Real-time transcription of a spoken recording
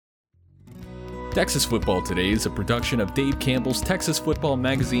Texas Football Today is a production of Dave Campbell's Texas Football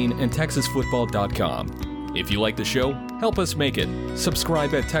Magazine and TexasFootball.com. If you like the show, help us make it.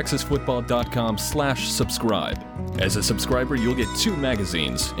 Subscribe at TexasFootball.com/subscribe. As a subscriber, you'll get 2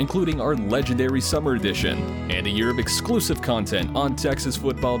 magazines, including our legendary summer edition, and a year of exclusive content on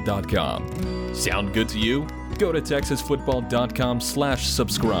TexasFootball.com. Sound good to you? Go to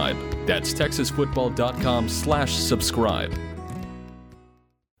TexasFootball.com/subscribe. That's TexasFootball.com/subscribe.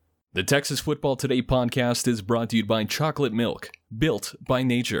 The Texas Football Today podcast is brought to you by Chocolate Milk, built by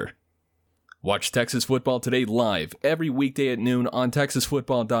nature. Watch Texas Football Today live every weekday at noon on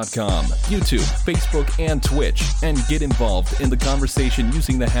TexasFootball.com, YouTube, Facebook, and Twitch, and get involved in the conversation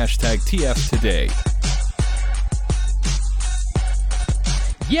using the hashtag TFToday.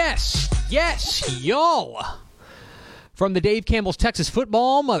 Yes, y'all. From the Dave Campbell's Texas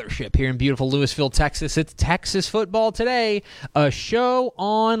Football Mothership here in beautiful Lewisville, Texas, it's Texas Football Today, a show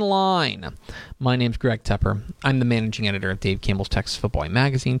online. My name's Greg Tepper. I'm the managing editor of Dave Campbell's Texas Football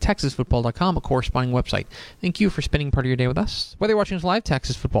Magazine, TexasFootball.com, a corresponding website. Thank you for spending part of your day with us. Whether you're watching us live,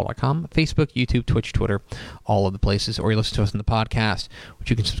 TexasFootball.com, Facebook, YouTube, Twitch, Twitter, all of the places, or you listen to us in the podcast,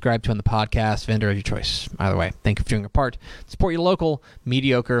 which you can subscribe to on the podcast vendor of your choice. Either way, thank you for doing your part. Support your local,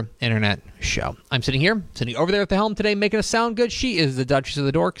 mediocre internet show. I'm sitting over there at the helm today, making us sound good. She is the Duchess of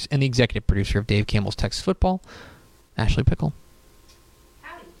the Dorks and the executive producer of Dave Campbell's Texas Football, Ashley Pickle.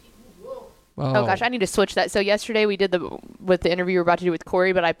 Oh gosh, I need to switch that. So yesterday we did the interview we were about to do with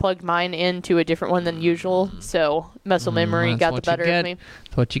Corey, but I plugged mine into a different one than usual. So muscle memory got the better of me.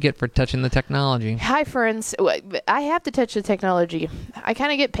 That's what you get for touching the technology. Hi, friends. I have to touch the technology. I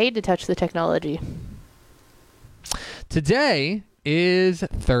kind of get paid to touch the technology. Today is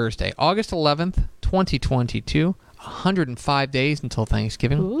Thursday, August 11th, 2022. 105 days until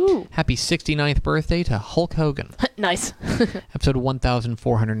Thanksgiving. Ooh. Happy 69th birthday to Hulk Hogan. Nice. Episode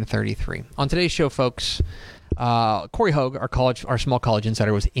 1433. On today's show, folks, Corey Hogue, our small college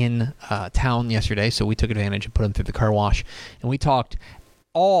insider, was in town yesterday, so we took advantage and put him through the car wash, and we talked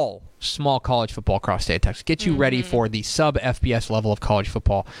all small college football across the state of Texas. Get you ready for the sub-FBS level of college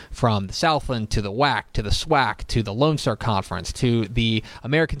football, from the Southland to the WAC to the SWAC to the Lone Star Conference to the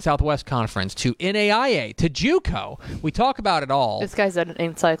American Southwest Conference to NAIA to JUCO. We talk about it all. This guy's an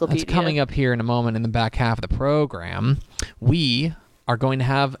encyclopedia. That's coming up here in a moment in the back half of the program. We are going to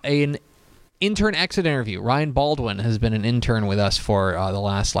have an intern exit interview. Ryan Baldwin has been an intern with us for the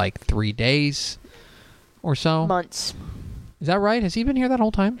last 3 days or so. Months. Is that right? Has he been here that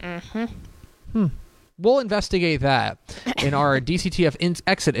whole time? Mm-hmm. We'll investigate that in our DCTF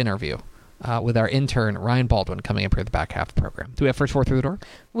exit interview with our intern, Ryan Baldwin, coming up here at the back half of the program. Do we have first four through the door?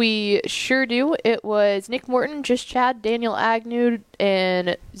 We sure do. It was Nick Morton, Just Chad, Daniel Agnew,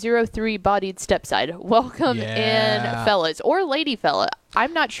 and 03 Bodied Stepside. Welcome in, fellas. Or lady fella.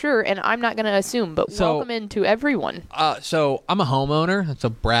 I'm not sure, and I'm not going to assume, but welcome in to everyone. So I'm a homeowner. That's a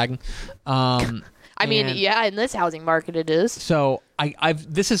brag. I mean, in this housing market it is. So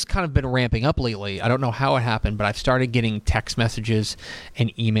this has kind of been ramping up lately. I don't know how it happened, but I've started getting text messages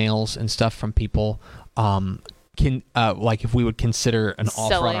and emails and stuff from people, if we would consider an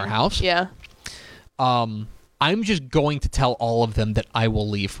offer on our house. Yeah. I'm just going to tell all of them that I will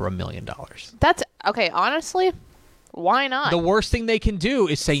leave for $1 million. That's okay. Honestly, why not? The worst thing they can do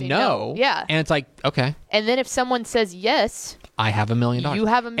is say no. Yeah. And it's like, okay. And then if someone says yes, I have $1 million. You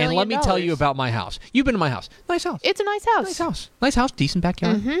have $1 million. And let me tell you about my house. You've been to my house. Nice house. It's a nice house. Nice house. Decent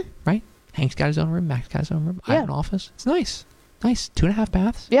backyard. Right? Hank's got his own room. Mac's got his own room. I have an office. It's nice. 2.5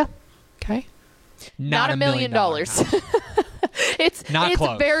 baths. Yeah. Okay. Not $1 million. It's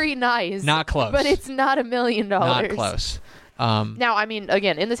close. Very nice. Not close. But it's not $1 million. Not close. Now, I mean,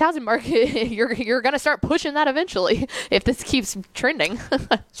 again, in this housing market, you're going to start pushing that eventually if this keeps trending.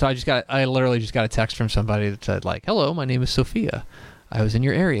 So I literally just got a text from somebody that said, hello, my name is Sophia. I was in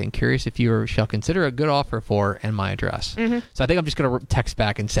your area and curious if you shall consider a good offer for and my address. So I think I'm just going to text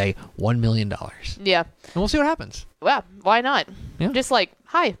back and say $1 million. Yeah. And we'll see what happens. Well, why not? Yeah. Just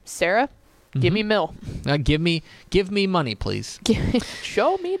hi, Sarah. Give me mill. Give me money, please.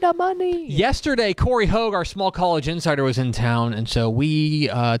 Show me the money. Yesterday, Corey Hogue, our small college insider, was in town, and so we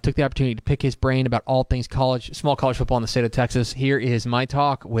took the opportunity to pick his brain about all things small college football in the state of Texas. Here is my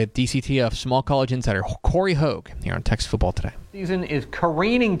talk with DCTF small college insider Corey Hogue here on Texas Football Today. Season is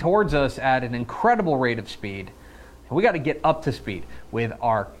careening towards us at an incredible rate of speed, and we got to get up to speed with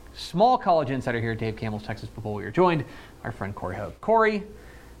our small college insider here at Dave Campbell's Texas Football. We are joined by our friend Corey Hogue. Corey,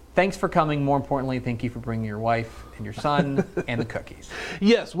 thanks for coming. More importantly, thank you for bringing your wife and your son and the cookies.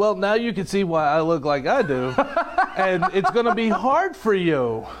 Yes, well, now you can see why I look like I do. and it's going to be hard for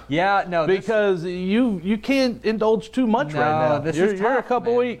you. Yeah, no. Because you can't indulge too much right now. You're a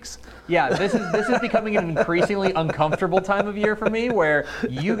couple weeks. Yeah, this is becoming an increasingly uncomfortable time of year for me, where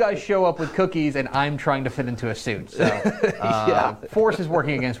you guys show up with cookies and I'm trying to fit into a suit. So forces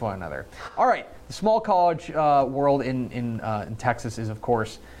working against one another. All right, the small college world in Texas is, of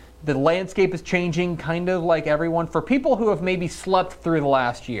course, the landscape is changing, kind of like everyone. For people who have maybe slept through the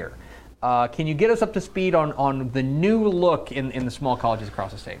last year, can you get us up to speed on the new look in the small colleges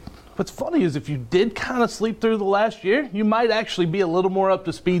across the state? What's funny is if you did kind of sleep through the last year, you might actually be a little more up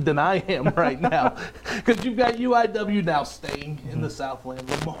to speed than I am right now. Because you've got UIW now staying in the Southland.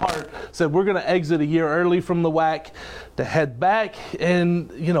 Lamar said we're going to exit a year early from the WAC to head back.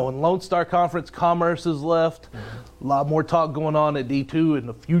 And, in Lone Star Conference, Commerce is left. A lot more talk going on at D2, and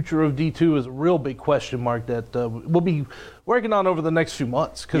the future of D2 is a real big question mark that we'll be working on over the next few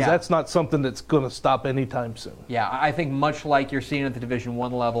months, because that's not something that's going to stop anytime soon. Yeah, I think much like you're seeing at the Division I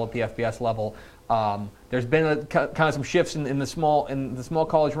level, at the FBS level, there's been kind of some shifts in the small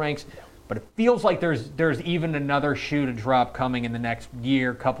college ranks, but it feels like there's even another shoe to drop coming in the next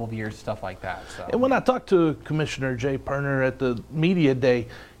year, couple of years, stuff like that. So. And when I talked to Commissioner Jay Perner at the media day,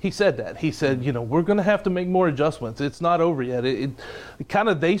 he said that. He said, we're going to have to make more adjustments. It's not over yet. It kind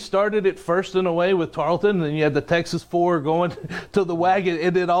of, they started it first in a way with Tarleton, and then you had the Texas 4 going to the wagon,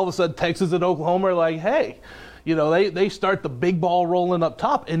 and then all of a sudden Texas and Oklahoma are like, hey, they start the big ball rolling up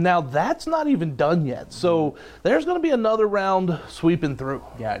top, and now that's not even done yet. So there's going to be another round sweeping through.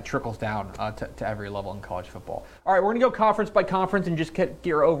 Yeah, it trickles down to every level in college football. All right, we're going to go conference by conference and just get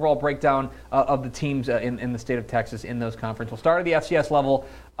your overall breakdown of the teams in the state of Texas in those conferences. We'll start at the FCS level.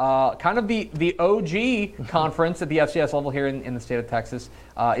 Kind of the OG conference at the FCS level here in the state of Texas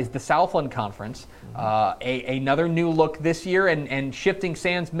is the Southland Conference. Another new look this year and shifting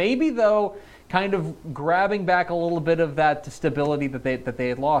sands, maybe though, kind of grabbing back a little bit of that stability that they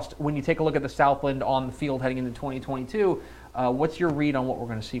had lost. When you take a look at the Southland on the field heading into 2022, what's your read on what we're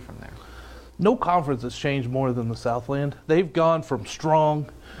going to see from there? No conference has changed more than the Southland. They've gone from strong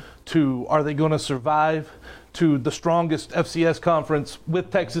to are they going to survive to the strongest FCS conference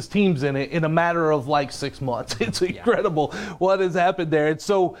with Texas teams in it in a matter of like 6 months. It's incredible what has happened there. And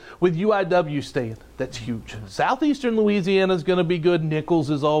so with UIW staying, that's huge. Southeastern Louisiana is going to be good. Nichols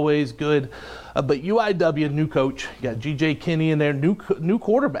is always good. But UIW, new coach, you got G.J. Kinney in there, new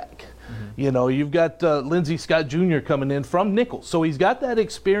quarterback. You've got Lindsey Scott Jr. coming in from Nichols. So he's got that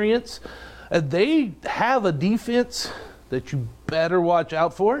experience. They have a defense that you better watch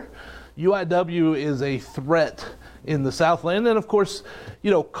out for. UIW is a threat in the Southland. And, of course,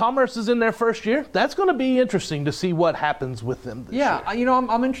 Commerce is in their first year. That's going to be interesting to see what happens with them this year.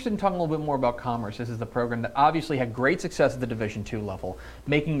 I'm interested in talking a little bit more about Commerce. This is the program that obviously had great success at the Division II level,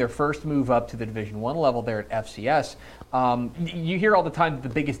 making their first move up to the Division I level there at FCS. You hear all the time that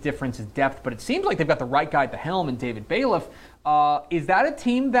the biggest difference is depth, but it seems like they've got the right guy at the helm in David Bailiff. Is that a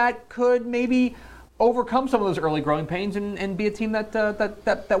team that could maybe overcome some of those early growing pains and be a team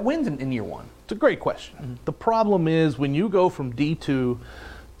that wins in year one? It's a great question. The problem is when you go from D2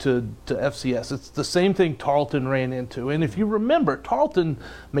 to FCS, it's the same thing Tarleton ran into. And if you remember, Tarleton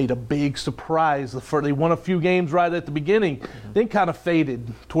made a big surprise. They won a few games right at the beginning, then kind of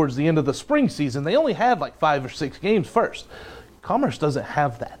faded towards the end of the spring season. They only had like 5 or 6 games first. Commerce doesn't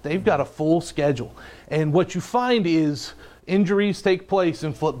have that. They've got a full schedule. And what you find is injuries take place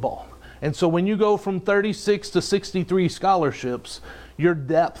in football. And so when you go from 36 to 63 scholarships, your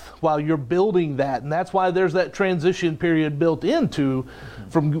depth while you're building that, and that's why there's that transition period built into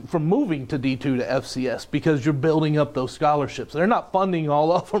from moving to D2 to FCS, because you're building up those scholarships. They're not funding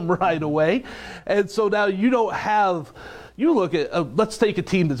all of them right away. And so now you don't have, you look at, let's take a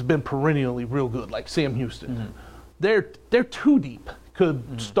team that's been perennially real good, like Sam Houston. They're too deep,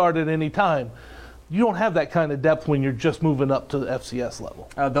 could start at any time. You don't have that kind of depth when you're just moving up to the FCS level.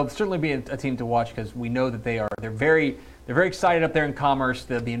 They'll certainly be a team to watch because we know that they're very excited up there in Commerce.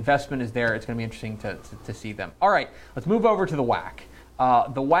 The investment is there. It's going to be interesting to see them. All right, let's move over to the WAC.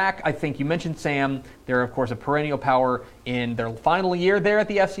 The WAC, I think you mentioned Sam. They're, of course, a perennial power in their final year there at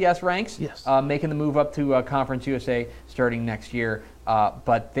the FCS ranks. Yes. Making the move up to Conference USA starting next year.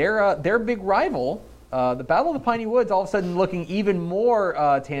 But their big rival, the Battle of the Piney Woods, all of a sudden looking even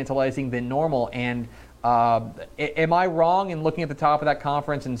more tantalizing than normal. And am I wrong in looking at the top of that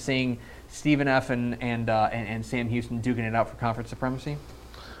conference and seeing Stephen F. and Sam Houston duking it out for conference supremacy?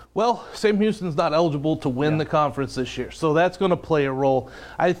 Well, Sam Houston's not eligible to win the conference this year, so that's going to play a role.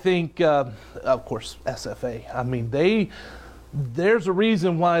 I think, of course, SFA. I mean, there's a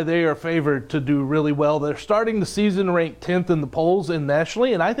reason why they are favored to do really well. They're starting the season ranked 10th in the polls and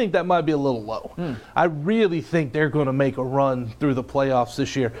nationally, and I think that might be a little low. I really think they're going to make a run through the playoffs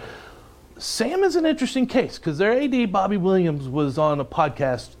this year. Sam is an interesting case because their AD, Bobby Williams, was on a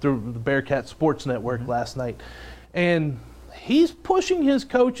podcast through the Bearcat Sports Network last night, and he's pushing his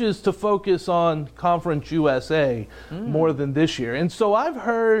coaches to focus on Conference USA more than this year. And so I've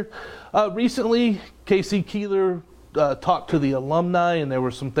heard recently Casey Keeler talked to the alumni, and there were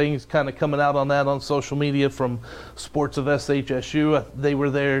some things kind of coming out on that on social media from Sports of SHSU. They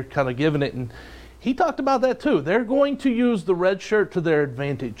were there kind of giving it, and he talked about that too. They're going to use the red shirt to their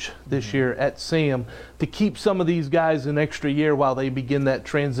advantage this year at Sam to keep some of these guys an extra year while they begin that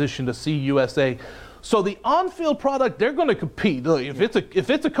transition to CUSA. So the on-field product, they're going to compete. Look, if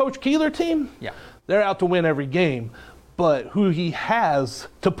it's a Coach Keeler team, they're out to win every game. But who he has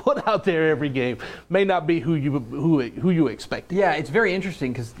to put out there every game may not be who you expect. Yeah, it's very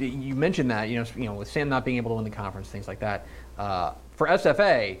interesting because you mentioned that with Sam not being able to win the conference, things like that. For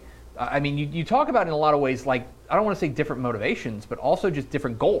SFA, I mean, you talk about in a lot of ways, like, I don't want to say different motivations, but also just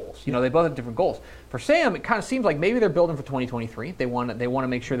different goals. They both have different goals. For Sam, it kind of seems like maybe they're building for 2023. They want to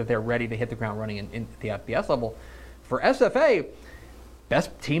make sure that they're ready to hit the ground running in the FBS level. For SFA,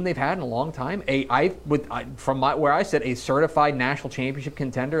 best team they've had in a long time. Where I sit, a certified national championship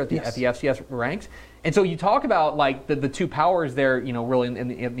contender at the FCS ranks. And so you talk about like the two powers there, really in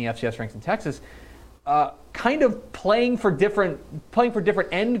the FCS ranks in Texas. Kind of playing for different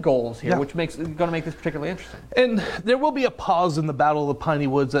end goals here, which going to make this particularly interesting. And there will be a pause in the Battle of the Piney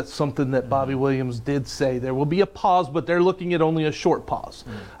Woods. That's something that Bobby Williams did say. There will be a pause, but they're looking at only a short pause.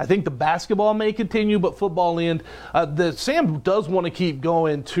 I think the basketball may continue, but football end. The Sam does want to keep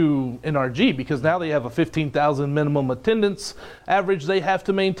going to NRG because now they have a 15,000 minimum attendance average they have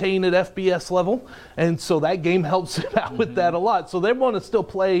to maintain at FBS level, and so that game helps them out with that a lot. So they want to still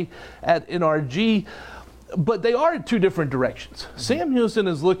play at NRG. But they are in two different directions. Sam Houston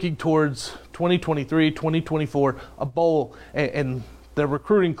is looking towards 2023, 2024, a bowl, and the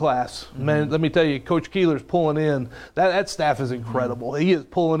recruiting class. Man, let me tell you, Coach Keeler's pulling in. That staff is incredible. He is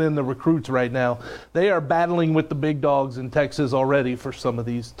pulling in the recruits right now. They are battling with the big dogs in Texas already for some of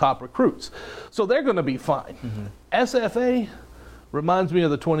these top recruits. So they're going to be fine. SFA reminds me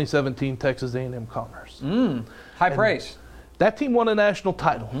of the 2017 Texas A&M Commerce. High praise. That team won a national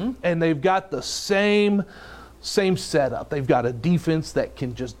title, and they've got the same setup. They've got a defense that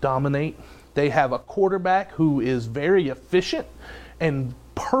can just dominate. They have a quarterback who is very efficient and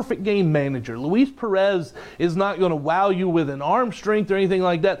perfect game manager. Luis Perez is not going to wow you with an arm strength or anything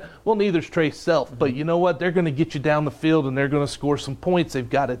like that. Well, neither's Trey Self, but you know what? They're going to get you down the field, and they're going to score some points. They've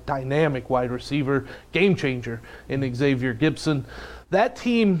got a dynamic wide receiver, game changer in Xavier Gibson. That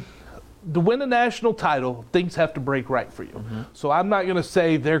team, to win a national title, things have to break right for you. So I'm not going to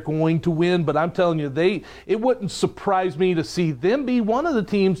say they're going to win, but I'm telling you, it wouldn't surprise me to see them be one of the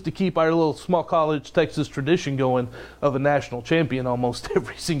teams to keep our little small college Texas tradition going of a national champion almost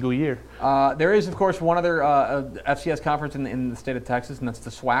every single year. There is, of course, one other FCS conference in the state of Texas, and that's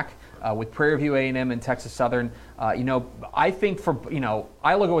the SWAC. With Prairie View A&M and Texas Southern, I think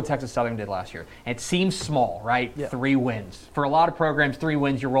I look at what Texas Southern did last year. And it seems small, right? Yeah. 3 wins. For a lot of programs, 3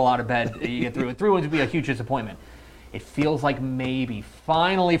 wins, you roll out of bed, you get through. 3 wins would be a huge disappointment. It feels like maybe,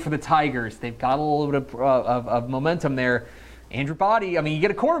 finally for the Tigers, they've got a little bit of momentum there. Andrew Body, you get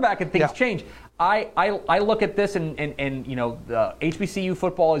a quarterback and things change. I look at this and the HBCU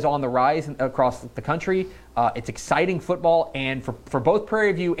football is on the rise across the country. It's exciting football, and for both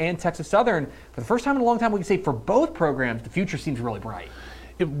Prairie View and Texas Southern, for the first time in a long time, we can say for both programs, the future seems really bright.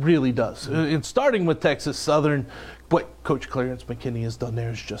 It really does. And starting with Texas Southern, what Coach Clarence McKinney has done there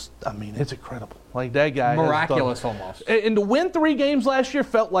is just, it's incredible. Like, that guy miraculous almost. And to win 3 games last year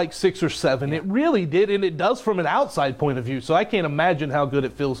felt like 6 or 7. Yeah. It really did, and it does from an outside point of view. So I can't imagine how good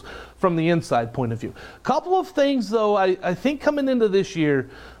it feels from the inside point of view. Couple of things, though, I think coming into this year,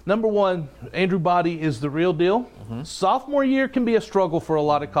 number one, Andrew Body is the real deal. Sophomore year can be a struggle for a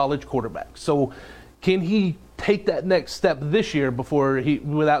lot of college quarterbacks. So can he take that next step this year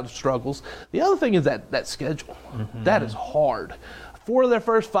without struggles? The other thing is that schedule. That is hard. 4 of their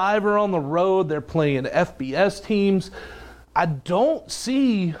first 5 are on the road. They're playing FBS teams. I don't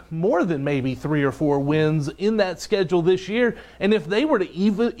see more than maybe 3 or 4 wins in that schedule this year. And if they were to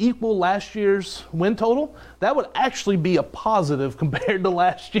equal last year's win total, that would actually be a positive compared to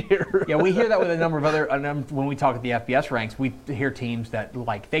last year. Yeah, we hear that with a number of other when we talk at the FBS ranks, we hear teams that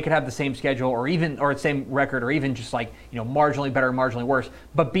they could have the same schedule or the same record or even just marginally better, marginally worse,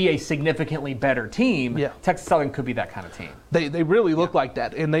 but be a significantly better team. Yeah. Texas Southern could be that kind of team. They really look like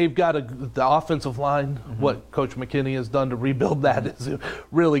that, and they've got the offensive line. What Coach McKinney has done to rebuild that is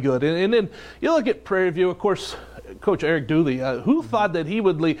really good. And then you look at Prairie View, of course, Coach Eric Dooley, who thought that he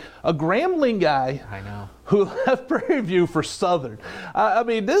would leave a Grambling guy I know. who left Prairie View for Southern. I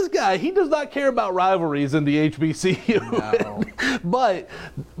mean, this guy, he does not care about rivalries in the HBCU. No. But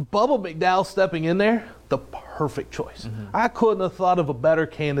Bubba McDowell stepping in there, the perfect choice. I couldn't have thought of a better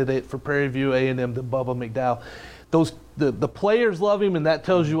candidate for Prairie View A&M than Bubba McDowell. The players love him, and that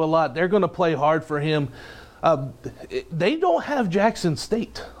tells you a lot. They're going to play hard for him. They don't have Jackson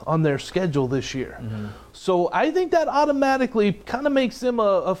State on their schedule this year. So I think that automatically kind of makes them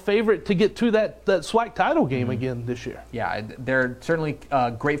a favorite to get to that SWAC title game again this year. Yeah, they're certainly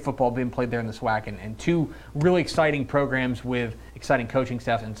great football being played there in the SWAC, and two really exciting programs with exciting coaching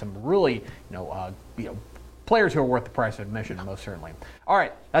staffs and some really players who are worth the price of admission, most certainly. All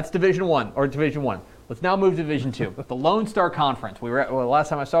right, that's Division One. Let's now move to Division Two, the Lone Star Conference. Last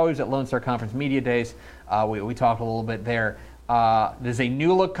time I saw you was at Lone Star Conference Media Days. We talked a little bit there. There's a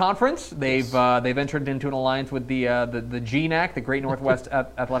new look conference. They've entered into an alliance with the GNAC, the Great Northwest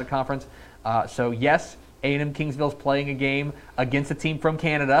Athletic Conference. So yes, A&M Kingsville's playing a game against a team from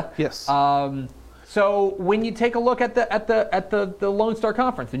Canada. Yes. So when you take a look at the Lone Star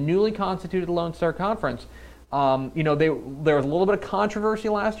Conference, the newly constituted Lone Star Conference, there was a little bit of controversy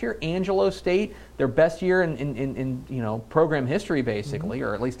last year. Angelo State, their best year in program history, basically,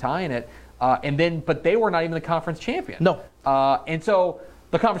 or at least tying it. But they were not even the conference champion. No. And so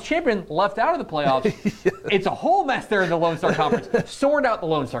the conference champion left out of the playoffs. It's a whole mess there in the Lone Star Conference. Sort out the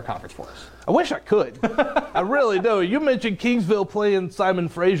Lone Star Conference for us. I wish I could. I really do. You mentioned Kingsville playing Simon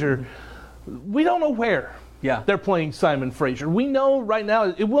Fraser. We don't know where. Yeah. They're playing Simon Fraser. We know right now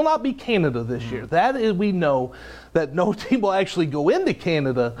it will not be Canada this year. That is, we know that no team will actually go into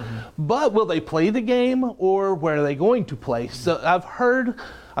Canada. But will they play the game, or where are they going to play? So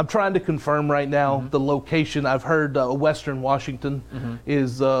I'm trying to confirm right now the location. I've heard Western Washington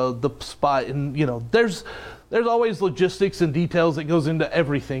is the spot, and there's always logistics and details that goes into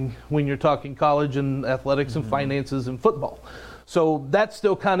everything when you're talking college and athletics and finances and football. So that's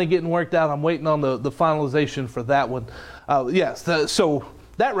still kind of getting worked out. I'm waiting on the finalization for that one. So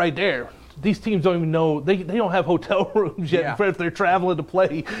that right there, these teams don't even know, they don't have hotel rooms yet if they're traveling to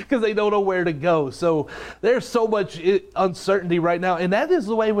play, because they don't know where to go. So there's so much uncertainty right now, and that is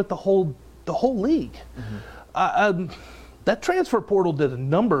the way with the whole league. That transfer portal did a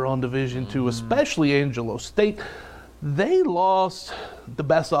number on Division II, especially Angelo State. They lost the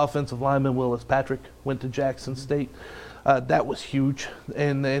best offensive lineman, Willis Patrick, went to Jackson State. That was huge,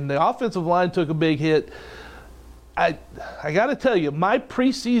 and the offensive line took a big hit. I got to tell you, my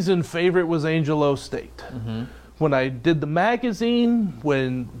preseason favorite was Angelo State. When I did the magazine,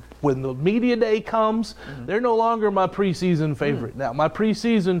 when the media day comes, they're no longer my preseason favorite. Now, my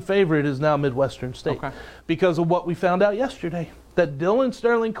preseason favorite is now Midwestern State because of what we found out yesterday, that Dylan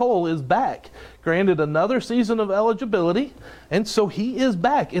Sterling Cole is back, granted another season of eligibility, and so he is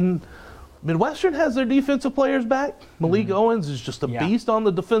back. And Midwestern has their defensive players back. Malik Owens is just a beast on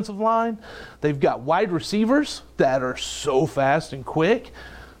the defensive line. They've got wide receivers that are so fast and quick.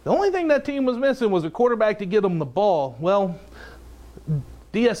 The only thing that team was missing was a quarterback to get them the ball. Well,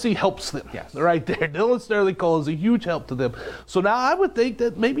 DSC helps them right there. Dylan Sterling Cole is a huge help to them. So now I would think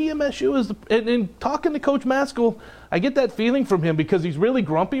that maybe MSU is, and talking to Coach Maskell, I get that feeling from him because he's really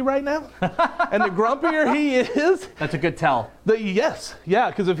grumpy right now. And the grumpier he is. That's a good tell.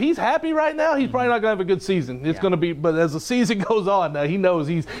 Because if he's happy right now, he's probably not going to have a good season. It's going to be, but as the season goes on, now he knows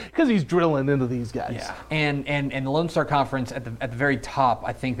because he's drilling into these guys. Yeah, and the Lone Star Conference at the very top,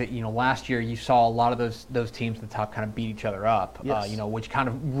 I think that last year you saw a lot of those teams at the top kind of beat each other up. Yes. Which kind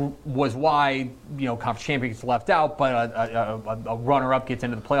of was why conference champion gets left out, but a runner-up gets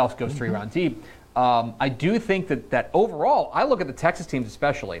into the playoffs, goes 3 rounds deep. I do think that overall, I look at the Texas teams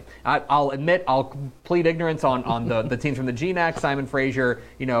especially. I'll admit, I'll plead ignorance on the teams from the GNAC, Simon Fraser,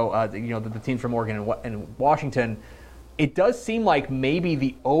 the teams from Oregon and Washington. It does seem like maybe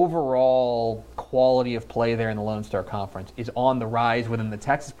the overall quality of play there in the Lone Star Conference is on the rise within the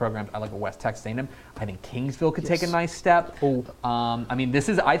Texas programs. I like West Texas A&M. I think Kingsville could take a nice step.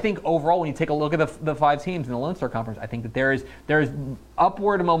 I think overall, when you take a look at the 5 teams in the Lone Star Conference, I think that there is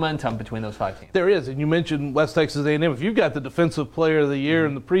upward momentum between those 5 teams. There is, and you mentioned West Texas A&M. If you've got the Defensive Player of the Year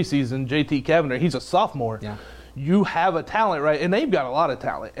in the preseason, JT Cavender, he's a sophomore. Yeah. You have a talent, right? And they've got a lot of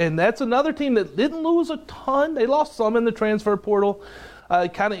talent. And that's another team that didn't lose a ton. They lost some in the transfer portal.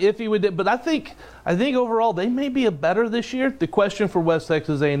 Kind of iffy with it. But I think overall they may be a better this year. The question for West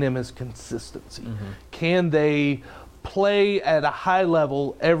Texas A&M is consistency. Can they play at a high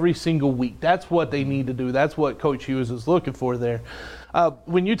level every single week? That's what they need to do. That's what Coach Hughes is looking for there.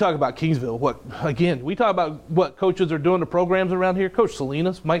 When you talk about Kingsville, we talk about what coaches are doing to programs around here. Coach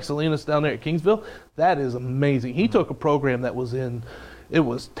Salinas, Mike Salinas down there at Kingsville, that is amazing. He took a program that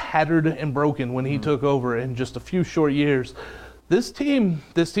was tattered and broken when he took over in just a few short years. This team's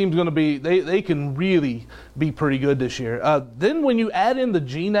going to be, they can really be pretty good this year. Then when you add in the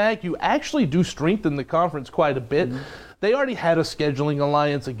GNAC, you actually do strengthen the conference quite a bit. They already had a scheduling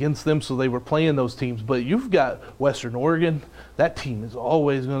alliance against them, so they were playing those teams. But you've got Western Oregon. That team is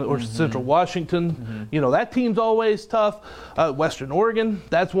always going to, or Central Washington. That team's always tough. Western Oregon,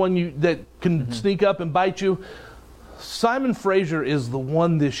 that's one that can sneak up and bite you. Simon Fraser is the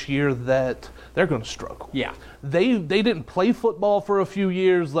one this year that they're going to struggle. Yeah. They didn't play football for a few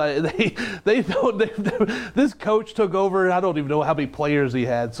years. Like this coach took over. I don't even know how many players he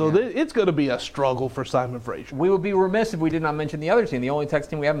had. So it's going to be a struggle for Simon Fraser. We would be remiss if we did not mention the other team, the only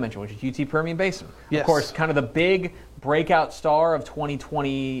Texas team we haven't mentioned, which is UT Permian Basin. Yes. Of course, kind of the big breakout star of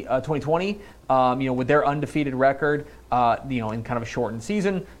 2020. With their undefeated record, in kind of a shortened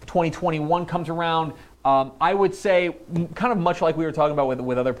season. 2021 comes around. I would say, kind of much like we were talking about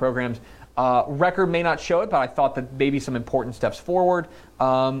with other programs, record may not show it, but I thought that maybe some important steps forward.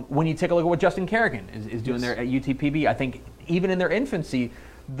 When you take a look at what Justin Kerrigan is doing there at UTPB, I think even in their infancy,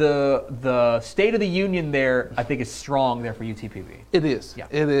 the state of the union there, I think, is strong there for UTPB. It is.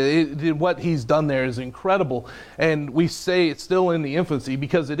 Yeah. What he's done there is incredible. And we say it's still in the infancy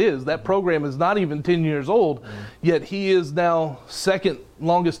because it is. That program is not even 10 years old, yet he is now second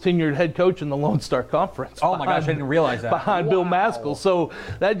longest tenured head coach in the Lone Star Conference. Oh my gosh, I didn't realize that. Behind Bill Maskell. So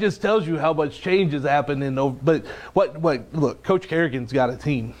that just tells you how much change has happened. But look, Coach Kerrigan's got a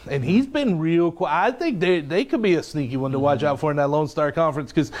team, and he's been real quiet. I think they could be a sneaky one to watch out for in that Lone Star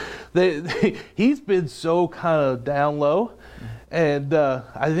Conference because he's been so kind of down low. And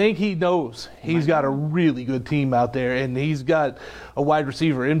I think he knows he's got a really good team out there, and he's got a wide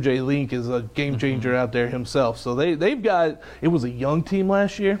receiver. MJ Link is a game changer out there himself. So they've got – it was a young team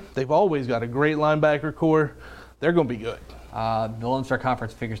last year. They've always got a great linebacker core. They're going to be good. The Lone Star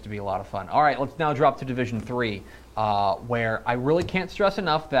Conference figures to be a lot of fun. All right, let's now drop to Division III, where I really can't stress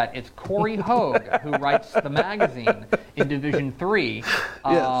enough that it's Corey Hogue who writes the magazine in Division III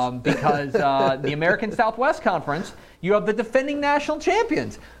because the American Southwest Conference – you have the defending national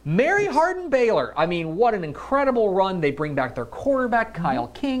champions, Mary Hardin-Baylor. I mean, what an incredible run. They bring back their quarterback, Kyle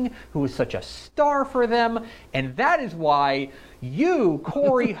King, who is such a star for them. And that is why you,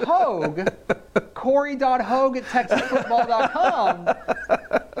 Corey Hogue, Corey.Hogue at TexasFootball.com,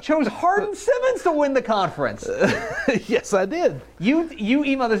 chose Hardin-Simmons to win the conference. Yes, I did. You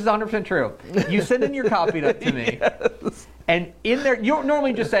email, this is 100% true. You send in your copy to me. Yes. And in there, you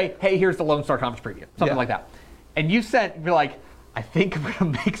normally just say, hey, here's the Lone Star Conference preview, something like that. And you're like, I think I'm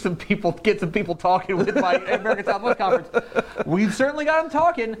going to get some people talking with my American Southwest Conference. We've certainly got them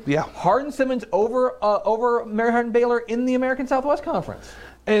talking. Yeah. Hardin-Simmons over Mary Hardin-Baylor in the American Southwest Conference.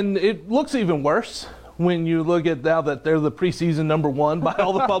 And it looks even worse when you look at now that they're the preseason number one by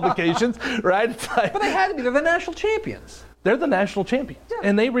all the publications, right? It's like, but they had to be. They're the national champions. They're the national champions,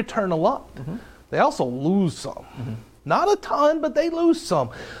 and they return a lot. They also lose some. Not a ton, but they lose some.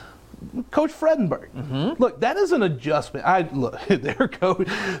 Coach Fredenberg. Look, that is an adjustment. Their coach.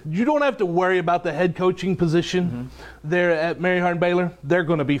 You don't have to worry about the head coaching position there at Mary Hardin-Baylor. They're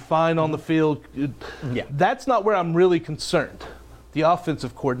going to be fine on the field. That's not where I'm really concerned. The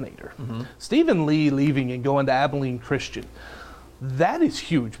offensive coordinator, Stephen Lee, leaving and going to Abilene Christian. That is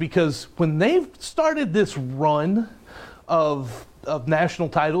huge because when they've started this run of national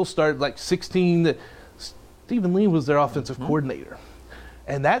titles, started like 16. Stephen Lee was their offensive coordinator.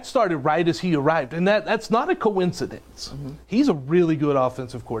 And that started right as he arrived. And that's not a coincidence. He's a really good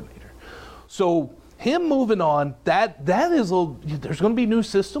offensive coordinator. So him moving on, there's going to be new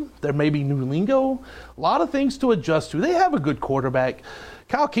system. There may be new lingo. A lot of things to adjust to. They have a good quarterback.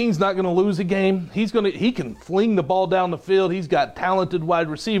 Kyle King's not going to lose a game. He can fling the ball down the field. He's got talented wide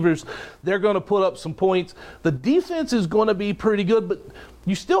receivers. They're going to put up some points. The defense is going to be pretty good, but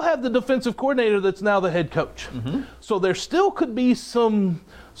you still have the defensive coordinator that's now the head coach. So there still could be some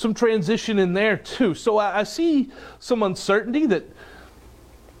transition in there too. So I see some uncertainty that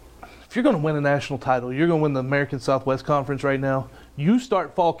if you're going to win a national title, you're going to win the American Southwest Conference right now, you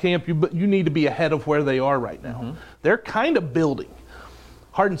start fall camp, but you need to be ahead of where they are right now. They're kind of building.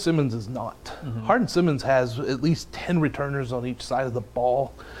 Hardin-Simmons is not. Hardin-Simmons has at least 10 returners on each side of the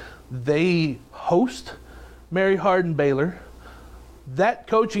ball. They host Mary Hardin-Baylor. That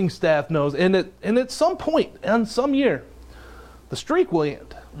coaching staff knows, and at some point, and some year, the streak will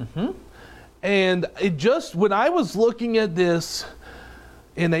end. And it just, when I was looking at this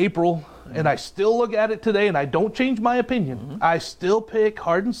in April and I still look at it today, and I don't change my opinion. I still pick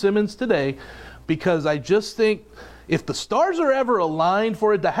Hardin-Simmons today because I just think if the stars are ever aligned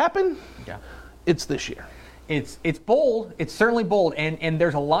for it to happen, it's this year. It's bold. It's certainly bold, and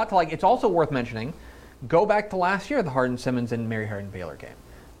there's a lot to like. It's also worth mentioning. Go back to last year, the Hardin-Simmons and Mary Hardin-Baylor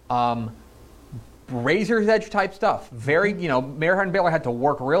game. Razor's edge type stuff. Very, Mary Hardin-Baylor had to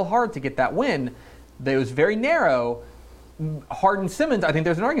work real hard to get that win. It was very narrow. Hardin-Simmons, I think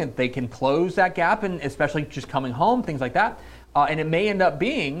there's an argument they can close that gap, and especially just coming home, things like that. And it may end up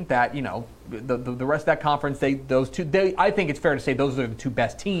being that, the rest of that conference, I think it's fair to say those are the two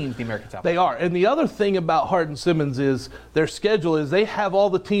best teams the American South. They are. And the other thing about Hardin-Simmons is their schedule is they have all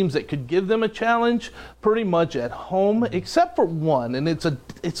the teams that could give them a challenge pretty much at home, except for one, and it's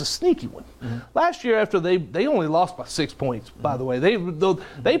a sneaky one. Last year, after they only lost by 6 points, by the way.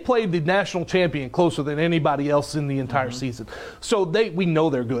 They played the national champion closer than anybody else in the entire season. So we know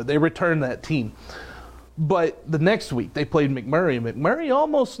they're good. They returned that team. But the next week, they played McMurray, and McMurray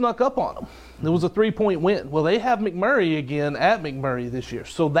almost snuck up on them. It was a 3-point win. Well, they have McMurray again at McMurray this year.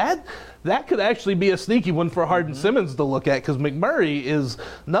 So that could actually be a sneaky one for Hardin-Simmons to look at, because McMurray is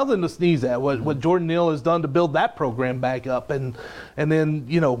nothing to sneeze at, what Jordan Neal has done to build that program back up. And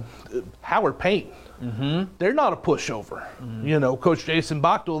then, Howard Payne. They're not a pushover. Coach Jason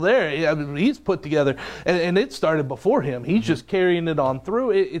Bachtel there, he's put together, and it started before him. He's just carrying it on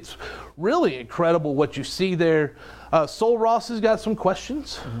through. It's really incredible what you see there. Sol Ross has got some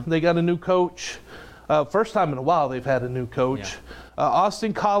questions. They got a new coach. First time in a while they've had a new coach.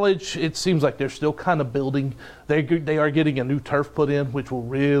 Austin College, it seems like they're still kind of building. They are getting a new turf put in, which will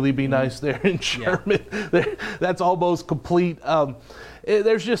really be nice there in Sherman. That's almost complete.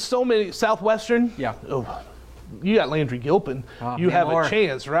 There's just so many. Southwestern. You got Landry Gilpin. You have a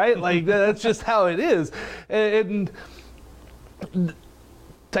chance, right? Like that's just how it is. And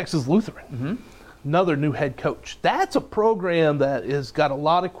Texas Lutheran, another new head coach. That's a program that has got a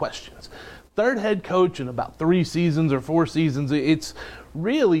lot of questions. Third head coach in about 3 seasons or 4 seasons. It's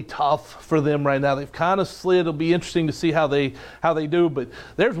really tough for them right now. They've kind of slid. It'll be interesting to see how they do. But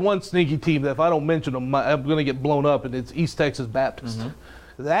there's one sneaky team that if I don't mention them, I'm going to get blown up, and it's East Texas Baptist.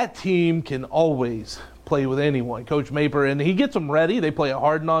 That team can always play with anyone. Coach Maper, and he gets them ready. They play a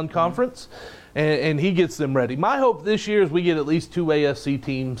hard non-conference, and he gets them ready. My hope this year is we get at least 2 ASC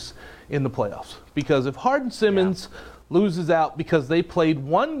teams in the playoffs, because if Hardin-Simmons loses out because they played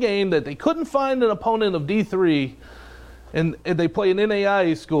one game that they couldn't find an opponent of D3, and they play an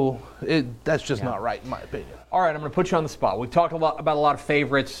NAIA school, that's just not right in my opinion. All right, I'm going to put you on the spot. We've talked about a lot of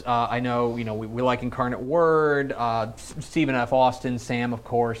favorites. I know, we like Incarnate Word, Stephen F. Austin, Sam, of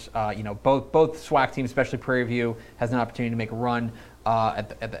course. Both SWAC teams, especially Prairie View, has an opportunity to make a run at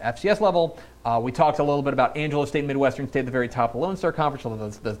the FCS level. We talked a little bit about Angelo State, Midwestern State at the very top of the Lone Star Conference, although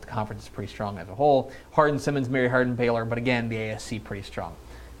the conference is pretty strong as a whole. Hardin-Simmons, Mary Hardin-Baylor, but again, the ASC pretty strong.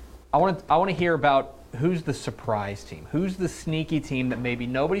 I want to hear about who's the surprise team? Who's the sneaky team that maybe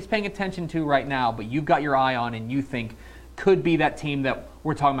nobody's paying attention to right now, but you've got your eye on and you think could be that team that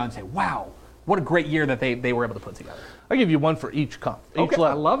we're talking about and say, wow, what a great year that they were able to put together? I'll give you one for each level.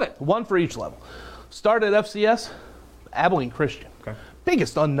 I love it. One for each level. Start at FCS, Abilene Christian. Okay.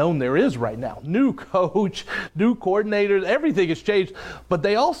 Biggest unknown there is right now. New coach, new coordinators, everything has changed. But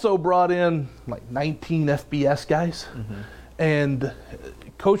they also brought in like 19 FBS guys. And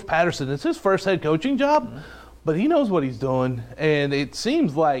Coach Patterson, it's his first head coaching job, but he knows what he's doing. And it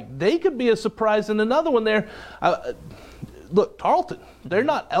seems like they could be a surprise. And another one there, look, Tarleton, they're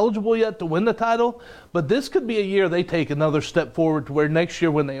not eligible yet to win the title, but this could be a year they take another step forward to where next year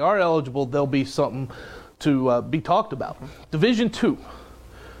when they are eligible, there'll be something to be talked about. Division II,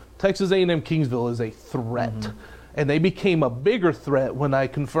 Texas A&M Kingsville is a threat. And they became a bigger threat when I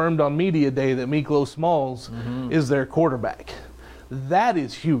confirmed on Media Day that Miklo Smalls is their quarterback. That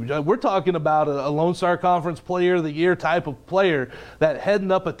is huge. We're talking about a Lone Star Conference Player of the Year type of player that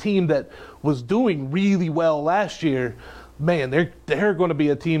heading up a team that was doing really well last year. Man, they're going to be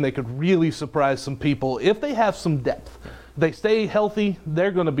a team that could really surprise some people if they have some depth. If they stay healthy,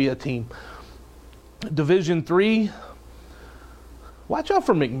 they're going to be a team. Division III, watch out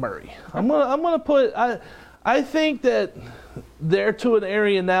for McMurray. I'm gonna put. I think that they're to an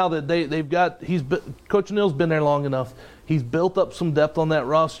area now that they've got. Coach Neal's been there long enough. He's built up some depth on that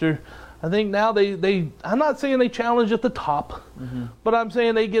roster. I think now I'm not saying they challenge at the top, but I'm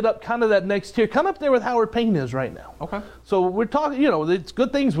saying they get up kind of that next tier, kind of up there with Howard Payne is right now. Okay. So we're talking, it's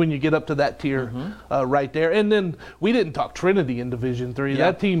good things when you get up to that tier right there. And then we didn't talk Trinity in Division III.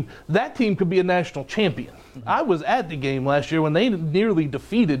 Yeah. That team could be a national champion. I was at the game last year when they nearly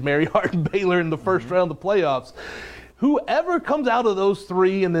defeated Mary Hardin-Baylor in the first round of the playoffs. whoever comes out of those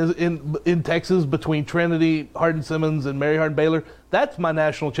three in Texas between Trinity, Hardin-Simmons, and Mary Hardin-Baylor, that's my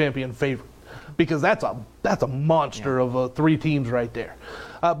national champion favorite, because that's a monster of three teams right there.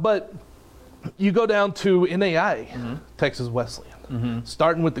 But you go down to NAI, Texas Wesleyan,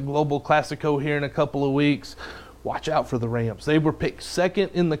 starting with the Global Classico here in a couple of weeks. Watch out for the Rams. They were picked second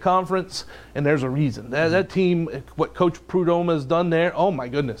in the conference, and there's a reason. That team, what Coach Prudhomme has done there, oh my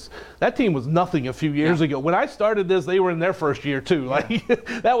goodness. That team was nothing a few years ago. When I started this, they were in their first year too. Like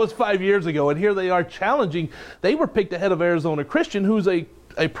that was 5 years ago, and here they are challenging. They were picked ahead of Arizona Christian, who's a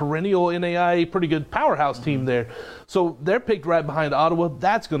perennial NAI, pretty good powerhouse team there. So they're picked right behind Ottawa.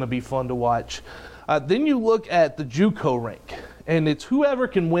 That's going to be fun to watch. Then you look at the JUCO rank. And it's whoever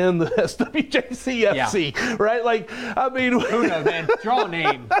can win the SWJCFC, right? Like, I mean, who knows, man? Draw a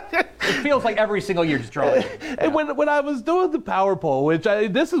name. It feels like every single year just draw a name. And when I was doing the power poll,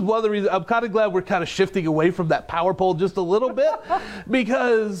 this is one of the reasons I'm kind of glad we're kind of shifting away from that power poll just a little bit,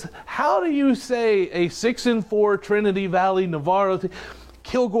 because how do you say a 6-4 Trinity Valley Navarro,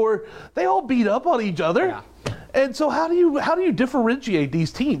 Kilgore, they all beat up on each other? Yeah. And so how do you differentiate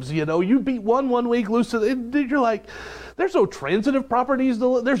these teams? You know, you beat one week, lose to you're like, there's no transitive properties.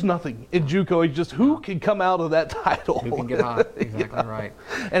 There's nothing in JUCO. It's just who can come out of that title. Who can get hot. Exactly right.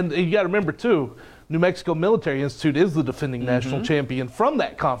 And you got to remember, too, New Mexico Military Institute is the defending national champion from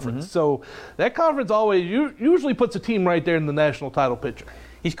that conference. So that conference always usually puts a team right there in the national title picture.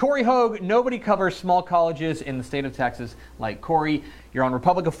 He's Corey Hogue. Nobody covers small colleges in the state of Texas like Corey. You're on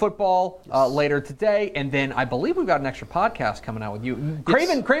Republic of Football later today, and then I believe we've got an extra podcast coming out with you.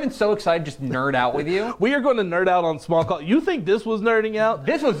 Craven's so excited, just nerd out with you. We are going to nerd out on small college. You think this was nerding out?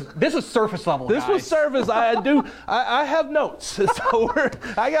 This was surface level. This was surface. I have notes. So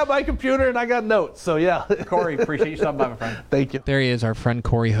I got my computer and I got notes. So yeah. Corey, appreciate you stopping by, my friend. Thank you. There he is, our friend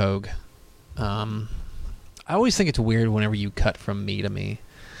Corey Hogue. I always think it's weird whenever you cut from me to me.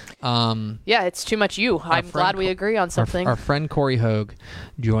 Yeah, it's too much you. I'm glad we agree on something. Our friend Corey Hogue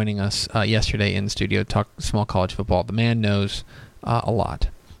joining us yesterday in studio to talk small college football. The man knows a lot.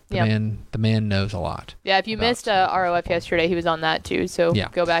 The man knows a lot. Yeah, if you missed ROF yesterday, he was on that too. So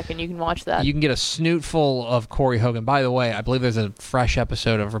go back and you can watch that. You can get a snootful of Corey Hogue. And by the way, I believe there's a fresh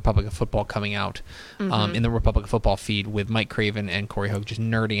episode of Republic of Football coming out in the Republic of Football feed with Mike Craven and Corey Hogue just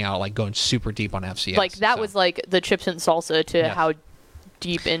nerding out, like going super deep on FCS. Like that was like the chips and salsa to how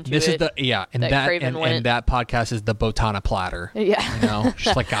deep into this it. Is the and that podcast is the Botana platter. Yeah, you know,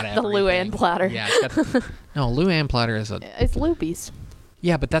 just like got the Luann platter. Yeah, no, Luann platter is it's Luby's.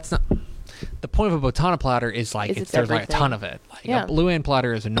 Yeah, but that's not the point of a Botana platter. Is like there's like a ton of it. Like a Luann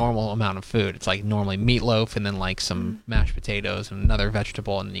platter is a normal amount of food. It's like normally meatloaf and then like some mashed potatoes and another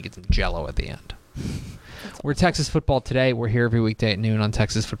vegetable, and then you get some Jell-O at the end. We're Texas Football Today. We're here every weekday at noon on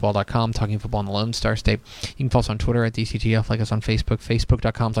TexasFootball.com, talking football in the Lone Star State. You can follow us on Twitter at DCTF, like us on Facebook,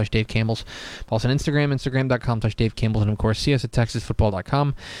 Facebook.com/Dave Campbell's. Follow us on Instagram, Instagram.com/Dave Campbell's, and of course, see us at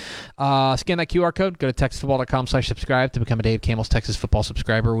TexasFootball.com. Scan that QR code, go to TexasFootball.com/subscribe to become a Dave Campbell's Texas Football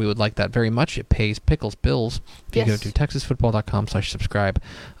subscriber. We would like that very much. It pays pickles bills if you go to TexasFootball.com/subscribe.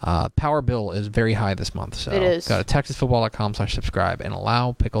 Power bill is very high this month, so it is. Go to TexasFootball.com/subscribe and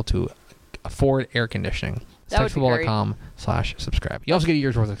allow Pickle to afford air conditioning. TexasFootball.com/subscribe. You also get a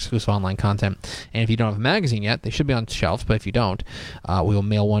year's worth of exclusive online content. And if you don't have a magazine yet, they should be on shelves. But if you don't, we will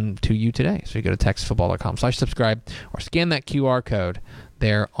mail one to you today. So you go to TexasFootball.com/subscribe or scan that QR code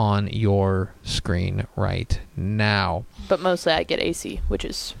there on your screen right now. But mostly I get AC, which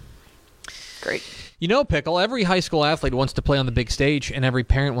is great. You know, Pickle, every high school athlete wants to play on the big stage, and every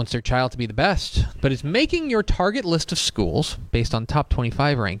parent wants their child to be the best. But is making your target list of schools, based on top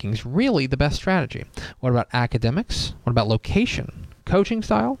 25 rankings, really the best strategy? What about academics? What about location? Coaching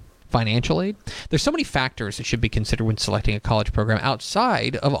style? Financial aid? There's so many factors that should be considered when selecting a college program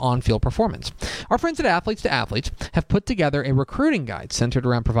outside of on-field performance. Our friends at Athletes to Athletes have put together a recruiting guide centered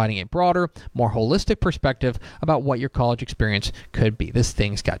around providing a broader, more holistic perspective about what your college experience could be. This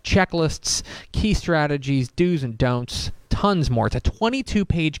thing's got checklists, key strategies, do's and don'ts, tons more. It's a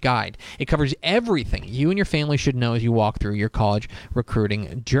 22-page guide. It covers everything you and your family should know as you walk through your college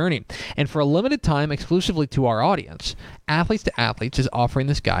recruiting journey. And for a limited time, exclusively to our audience, Athletes to Athletes is offering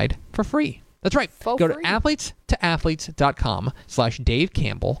this guide for free. That's right. Go to athletesToathletes.com/Dave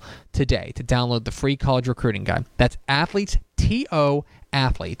Campbell today to download the free college recruiting guide. That's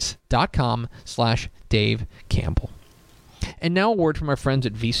athletesToathletes.com/Dave Campbell. And now a word from our friends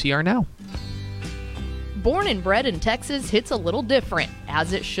at VCR Now. Born and bred in Texas hits a little different.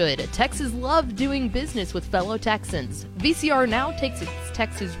 as it should. Texas loves doing business with fellow Texans. VCR Now takes its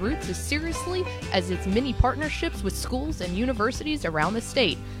Texas roots as seriously as its many partnerships with schools and universities around the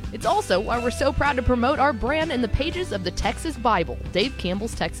state. It's also why we're so proud to promote our brand in the pages of the Texas Bible, Dave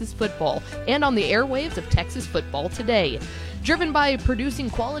Campbell's Texas Football, and on the airwaves of Texas Football Today. Driven by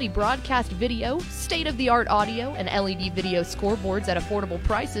producing quality broadcast video, state-of-the-art audio, and LED video scoreboards at affordable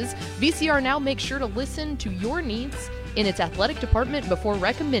prices, VCR Now makes sure to listen to your needs in its athletic department before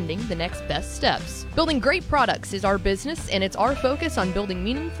recommending the next best steps. Building great products is our business, and it's our focus on building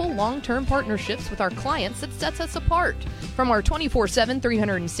meaningful, long-term partnerships with our clients that sets us apart. From our 24/7,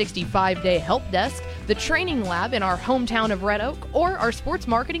 365-day help desk, the training lab in our hometown of Red Oak, or our sports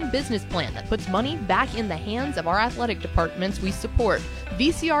marketing business plan that puts money back in the hands of our athletic departments we support,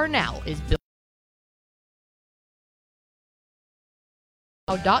 VCR Now is built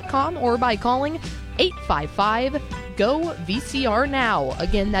 .com or by calling 855-GO-VCR-NOW.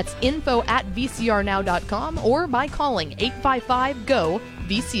 Again, that's info@vcrnow.com or by calling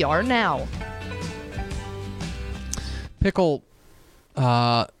 855-GO-VCR-NOW. Pickle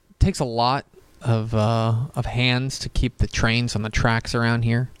takes a lot of hands to keep the trains on the tracks around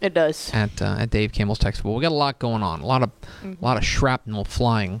here. It does. At Dave Campbell's Texas Football. We got a lot going on. A lot of shrapnel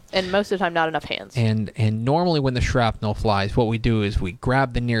flying. And most of the time, not enough hands. And normally when the shrapnel flies, what we do is we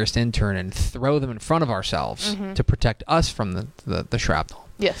grab the nearest intern and throw them in front of ourselves to protect us from the shrapnel.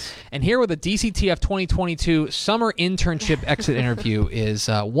 Yes. And here with the DCTF 2022 Summer Internship Exit Interview is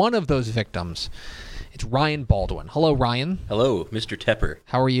one of those victims. It's Ryan Baldwin. Hello, Ryan. Hello, Mr. Tepper.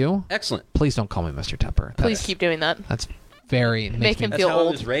 How are you? Excellent. Please don't call me Mr. Tepper. Please keep doing that. That's very... Make him That's feel how old.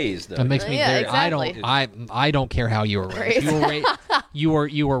 I was raised, though. That makes me Yeah, very... exactly. I don't care how you were raised. You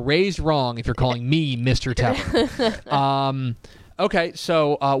were raised wrong if you're calling me Mr. Tepper. Okay,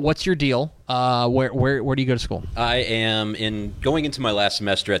 so what's your deal? Where do you go to school? I am going into my last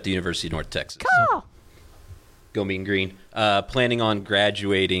semester at the University of North Texas. Go Mean Green. Planning on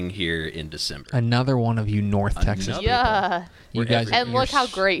graduating here in December. Another one of you North Texas Another- people. Yeah. You guys, And look how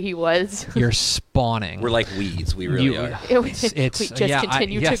great he was. you're spawning. We're like weeds. We really are. We just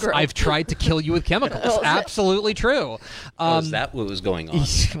continue to grow. I've tried to kill you with chemicals. Absolutely true. Is that what was going on?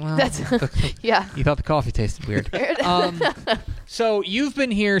 Well, Yeah. you thought the coffee tasted weird. So you've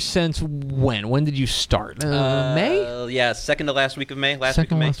been here since when? When did you start? May? Yeah, second to last week of May. Last Second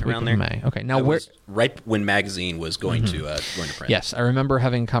week of May, last week around of there. May. Okay, now I where? was right when magazine was going to print. Yes, I remember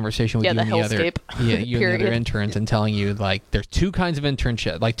having a conversation with Yeah, you the and the other, hellscape. you and the other Period. interns, and telling you like there's two kinds of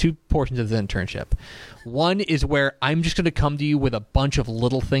internship, like two portions of the internship. One is where I'm just going to come to you with a bunch of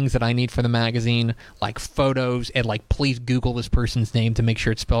little things that I need for the magazine, like photos and like please Google this person's name to make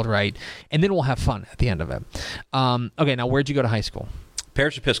sure it's spelled right, and then we'll have fun at the end of it. Okay, now where'd you go to high school?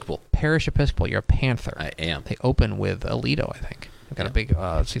 Parish Episcopal. Parish Episcopal. You're a Panther. I am. They open with Alito, I think. They've got a big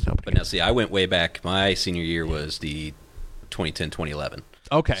season opening. But now, see, I went way back. My senior year was the 2010-2011.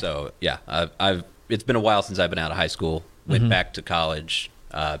 Okay. So, yeah, it's been a while since I've been out of high school. Went back to college.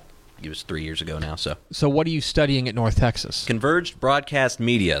 It was 3 years ago now. So what are you studying at North Texas? Converged Broadcast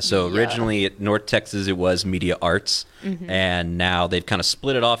Media. So originally at North Texas it was Media Arts, and now they've kind of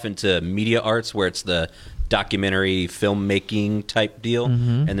split it off into Media Arts, where it's the documentary filmmaking type deal,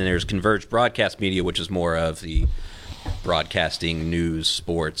 and then there's Converged Broadcast Media, which is more of the broadcasting, news,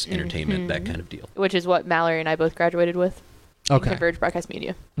 sports, entertainment, that kind of deal. Which is what Mallory and I both graduated with. Okay. Converged Broadcast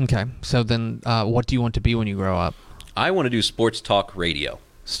Media. Okay. So then what do you want to be when you grow up? I want to do sports talk radio.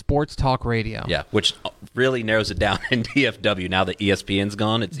 Sports talk radio. Yeah, which really narrows it down in DFW now that ESPN's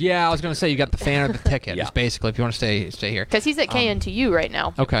gone. It's Yeah, I was going to say you got the fan or the ticket. Yeah. It's basically if you want to stay here. Because he's at KNTU right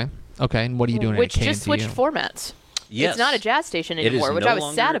now. Okay. Okay. And what are you doing Which at KNTU? just switched formats. Yes. It's not a jazz station It is anymore, which no I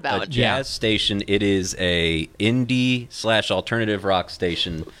was sad longer about. a jazz station. It is a indie/alternative rock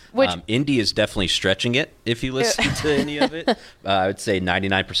station. Which- indie is definitely stretching it if you listen to any of it. I would say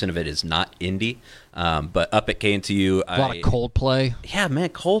 99% of it is not indie. But up at KNTU, a lot of Coldplay. Yeah, man,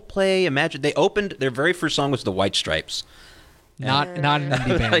 Coldplay. Imagine they opened their very first song was the White Stripes. Not an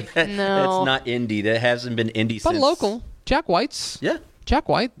indie band. No. It's not indie. That hasn't been indie But since local. Jack White's. Yeah. Jack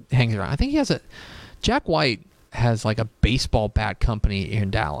White hangs around. I think he has Jack White has like a baseball bat company in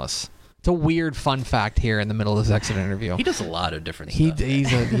Dallas. It's a weird fun fact here in the middle of this exit interview. He does a lot of different stuff.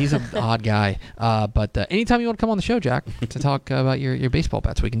 He's an odd guy. But anytime you want to come on the show, Jack, to talk about your baseball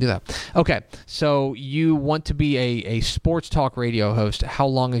bats, we can do that. Okay, so you want to be a sports talk radio host. How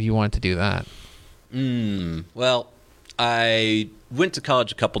long have you wanted to do that? Well, I went to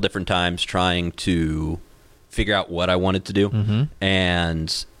college a couple different times trying to figure out what I wanted to do.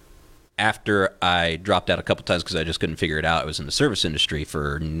 And after I dropped out a couple times because I just couldn't figure it out, I was in the service industry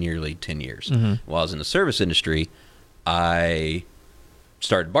for nearly 10 years. While I was in the service industry, I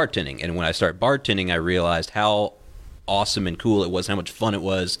started bartending. And when I started bartending, I realized how awesome and cool it was, how much fun it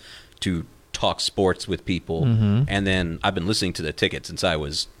was to talk sports with people. And then I've been listening to the Ticket since I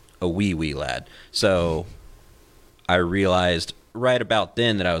was a wee lad. So I realized right about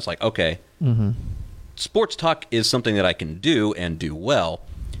then that I was like, okay, sports talk is something that I can do and do well.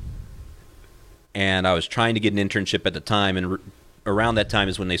 And I was trying to get an internship at the time, and around that time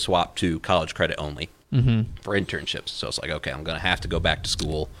is when they swapped to college credit only for internships. So it's like, okay, I'm going to have to go back to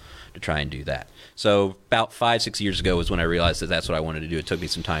school to try and do that. So about 5-6 years ago was when I realized that that's what I wanted to do. It took me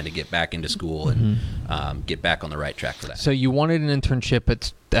some time to get back into school and get back on the right track for that. So you wanted an internship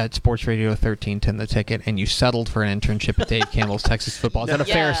at Sports Radio 1310 The Ticket, and you settled for an internship at Dave Campbell's Texas Football. Is that a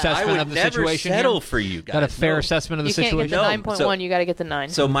fair assessment of the situation? I would never settle here? for you guys. Is that a fair assessment of the You situation? can't get the 9.1. You got to get the 9.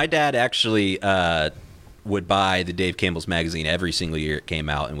 So my dad actually would buy the Dave Campbell's magazine every single year it came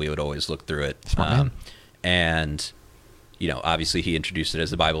out, and we would always look through it. Smart man. And, you know, obviously he introduced it as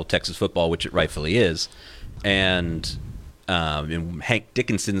the Bible of Texas football, which it rightfully is. And in Hank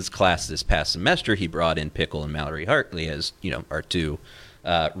Dickinson's class this past semester, he brought in Pickle and Mallory Hartley as, you know, our two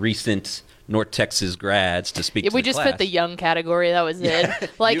recent North Texas grads to speak to we the just class. fit the young category. That was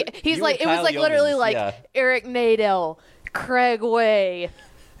it. Like You he's like, and it was Kyle like literally Yeomans, like yeah. Eric Nadel, Craig Way,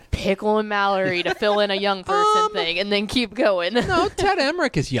 Pickle and Mallory to fill in a young person thing, and then keep going. No, Ted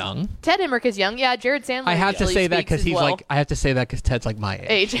Emmerich is young. Ted Emmerich is young. Yeah, Jared Sandler. I have to usually say that speaks because as he's well. like. I have to say that because Ted's like my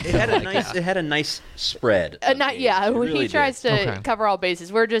age. Age. It had a nice spread. of Yeah, age. It when really he tries did. to Okay. cover all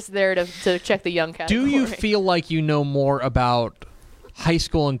bases, we're just there to check the young Do category. you feel like you know more about high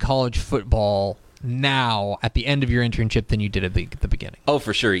school and college football now at the end of your internship than you did at the beginning? Oh,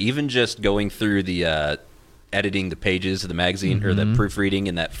 for sure. Even just going through the editing the pages of the magazine or the proofreading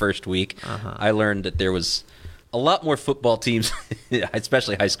in that first week, I learned that there was a lot more football teams,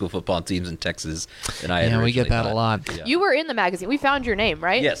 especially high school football teams in Texas than I had Yeah, we get originally that a thought. lot. Yeah. You were in the magazine. We found your name,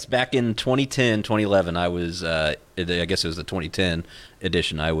 right? Yes, back in 2010, 2011, I was, I guess it was the 2010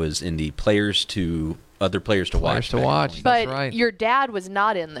 edition, I was in the other players to watch. Players to watch. But That's right. your dad was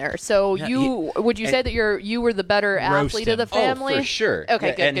not in there, so Yeah, would you say that you were the better Roast athlete of the him. family? Oh, for sure. Okay,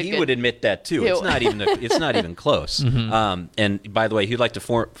 Yeah, good, and good, he good. would admit that too. Ew. It's not even close. And by the way, he'd like to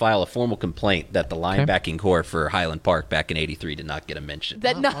file a formal complaint that the linebacking core for Highland Park back in '83 did not get a mention.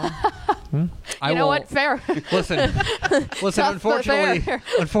 That no, I you know will- what? Fair. Listen. Tough, but fair.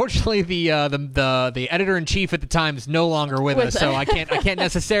 Unfortunately, the editor in chief at the time is no longer with With us, so us. I can't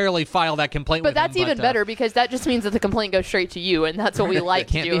necessarily file that complaint. But with that's him, even better because that just means that the complaint goes straight to you, and that's what we like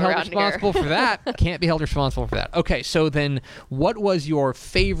to Can't do be held around responsible here. for that. Can't be held responsible for that. Okay, so then, what was your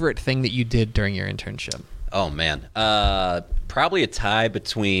favorite thing that you did during your internship? Oh man, probably a tie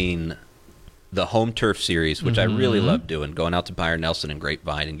between the home turf series, which I really loved doing, going out to Byron Nelson and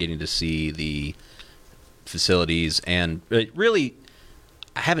Grapevine and getting to see the facilities, and really,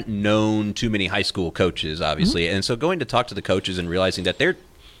 I haven't known too many high school coaches, obviously, and so going to talk to the coaches and realizing that they're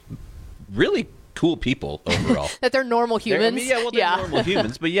really cool people overall. That they're normal humans. They're normal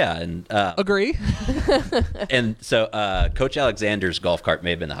humans, but yeah, and Agree. and so Coach Alexander's golf cart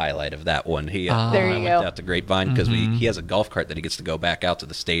may have been the highlight of that one. He There you I went go. out to Grapevine because he has a golf cart that he gets to go back out to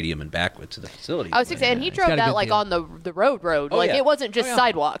the stadium and back to the facility. I was saying, and he got drove a that good like deal. on the road. Oh, Like yeah. it wasn't just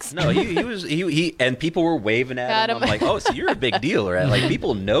sidewalks. No, he and people were waving at him. I'm like, oh, so you're a big deal, right? Like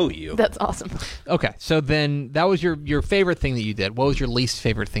people know you. That's awesome. Okay, so then that was your favorite thing that you did. What was your least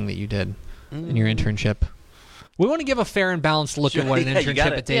favorite thing that you did in your internship? We want to give a fair and balanced look at what an Yeah, you internship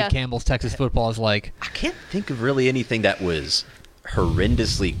gotta- at Dave Yeah. Campbell's Texas football is like. I can't think of really anything that was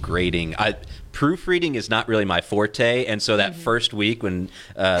horrendously grating. Proofreading is not really my forte, and so that first week when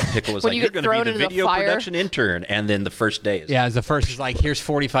Pickle was When like, you "You're get going to thrown be the into the video fire. production intern," and then the first day is Yeah, as the first is like, here's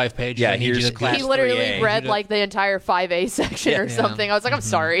 45 pages. Yeah, I need you here's to class He literally 3A. read like the entire 5A section or Yeah. something. I was like, I'm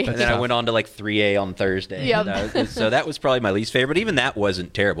sorry. And then I went on to like 3A on Thursday. Yep. So that was probably my least favorite. Even that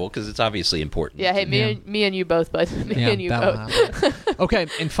wasn't terrible because it's obviously important. Yeah, hey, me and you both, bud. Me Yeah, and you that'll both. happen. Okay,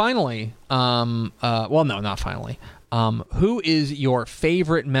 and finally, well, no, not finally. Who is your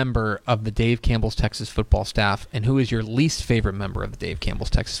favorite member of the Dave Campbell's Texas football staff, and who is your least favorite member of the Dave Campbell's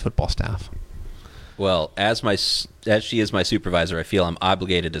Texas football staff? Well, as she is my supervisor, I feel I'm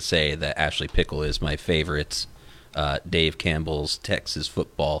obligated to say that Ashley Pickle is my favorite Dave Campbell's Texas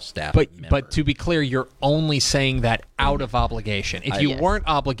football staff member. But to be clear, you're only saying that out of obligation. If you Yes. weren't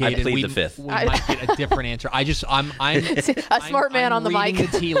obligated, I plead we the fifth. might get a different answer. I'm A smart man on the mic. reading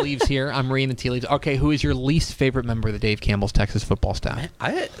the tea leaves here. I'm reading the tea leaves. Okay, who is your least favorite member of the Dave Campbell's Texas football staff?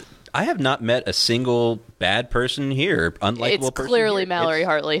 I have not met a single bad person here, unlikable It's person clearly here. Mallory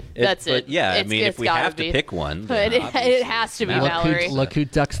Hartley. That's but it. Yeah, It's- I mean, it's if we gotta have be. to pick one, But then it has to be Mallory. Look who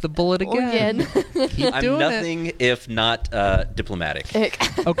ducks the bullet again. Keep I'm doing nothing if not diplomatic. it.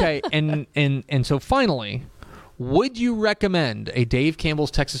 Okay, and so finally, would you recommend a Dave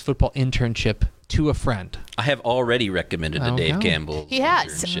Campbell's Texas football internship to a friend? I have already recommended to Dave Campbell. He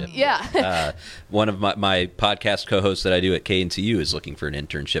has. Internship. Yeah. One of my podcast co-hosts that I do at KNTU is looking for an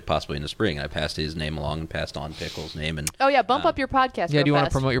internship possibly in the spring. I passed his name along and passed on Pickle's name. And Oh, yeah. Bump up your podcast. Yeah, real do you want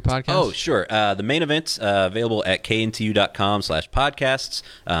to fast. promote your podcast? Oh, sure. The main event's available at kntu.com/podcasts.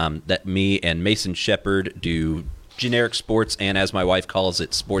 That me and Mason Shepard do generic sports and, as my wife calls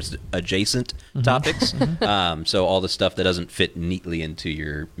it, sports adjacent topics. So all the stuff that doesn't fit neatly into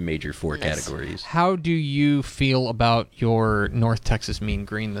your major four categories. How do you feel about your North Texas Mean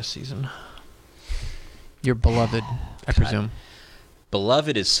Green this season? Your beloved, I presume.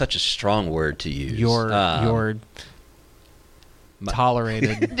 Beloved is such a strong word to use. Your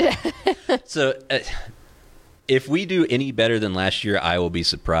tolerated. So if we do any better than last year, I will be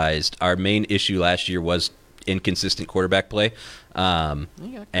surprised. Our main issue last year was inconsistent quarterback play.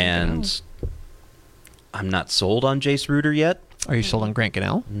 And I'm not sold on Jace Ruder yet. Are you sold on Grant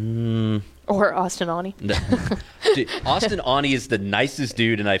Gunnell? Or Austin Awney. Dude, Austin Awney is the nicest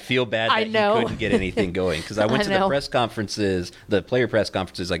dude, and I feel bad that he couldn't get anything going. Because I went to the press conferences, the player press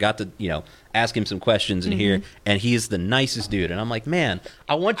conferences. I got to, ask him some questions in here, and he is the nicest dude. And I'm like, man,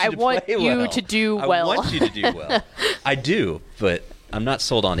 I want you to play well. to do I well. want you to do well. I do, but I'm not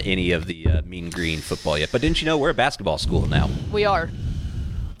sold on any of the Mean Green football yet. But didn't you know we're a basketball school now? We are.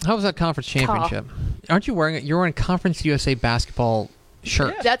 How was that conference championship? Aren't you wearing it? You're wearing Conference USA basketball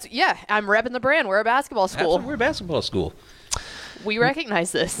shirt. I'm repping the brand. We're a basketball school. We're a basketball school. We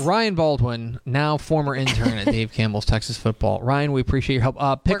recognize this. Ryan Baldwin, now former intern at Dave Campbell's Texas Football. Ryan, we appreciate your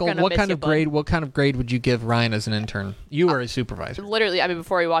help. Pickle, what kind of grade would you give Ryan as an intern? You were a supervisor. Literally, I mean,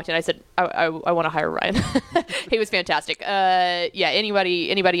 before he walked in, I said, I want to hire Ryan. He was fantastic. Anybody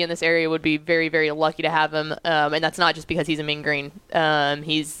in this area would be very, very lucky to have him. And that's not just because he's a Mean Green.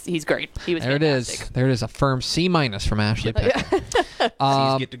 He's great. He was fantastic. There it is. A firm C- from Ashley Pickle.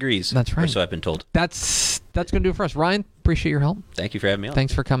 C's get degrees. That's right. Or so I've been told. That's going to do it for us. Ryan, appreciate your help. Thank you for having me on.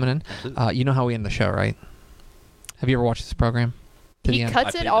 Thanks for coming in. You know how we end the show, right? Have you ever watched this program? He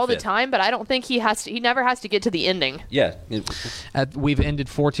cuts it all the time, but I don't think he has to. He never has to get to the ending. Yeah. We've ended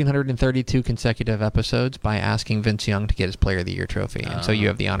 1,432 consecutive episodes by asking Vince Young to get his Player of the Year trophy, and so you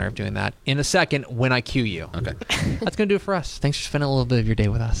have the honor of doing that in a second when I cue you. Okay. That's going to do it for us. Thanks for spending a little bit of your day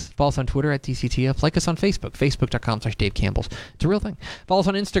with us. Follow us on Twitter at TCTF. Like us on Facebook, facebook.com/Dave Campbell's. It's a real thing. Follow us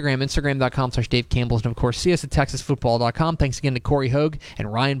on Instagram, instagram.com/Dave Campbell's. And, of course, see us at TexasFootball.com. Thanks again to Corey Hogue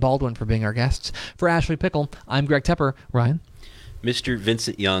and Ryan Baldwin for being our guests. For Ashley Pickle, I'm Greg Tepper. Ryan? Mr.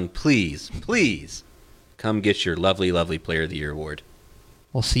 Vincent Young, please come get your lovely, lovely Player of the Year award.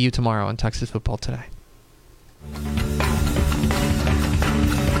 We'll see you tomorrow on Texas Football Today.